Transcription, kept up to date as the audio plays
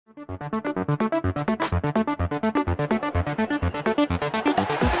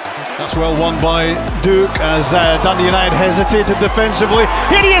That's well won by Duke as Dundee United hesitated defensively.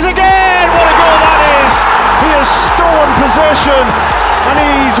 Here he is again! What a goal that is! He has stolen possession and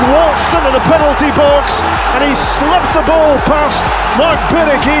he's waltzed into the penalty box and he's slipped the ball past Mark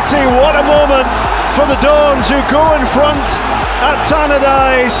Pirikiti. What a moment for the Dons, who go in front at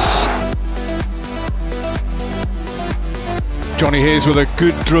Tannadice. Johnny Hayes with a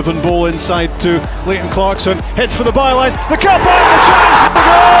good driven ball inside to Leighton Clarkson, hits for the byline, the cutback, the chance, the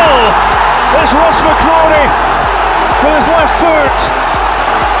goal! It's Ross McCrory with his left foot,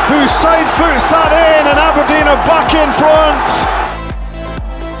 who side foots that in, and Aberdeen are back in front.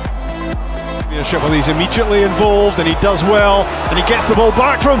 Leadership, well, he's immediately involved and he does well, and he gets the ball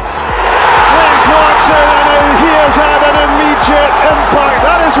back from Leighton Clarkson, and he has had an immediate impact.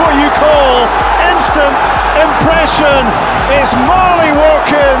 That is what you call instant impression. It's Marley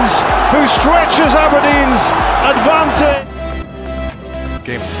Watkins who stretches Aberdeen's advantage.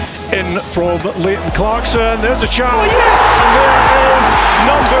 Game in from Leighton Clarkson. There's a chance. Oh, yes! And there is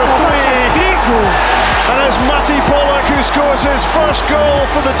number 3. Great goal. And it's Matty Pollock who scores his first goal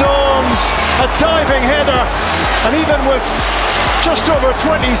for the Dons. A diving header. And even with just over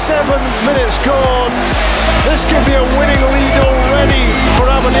 27 minutes gone, this could be a winning lead already.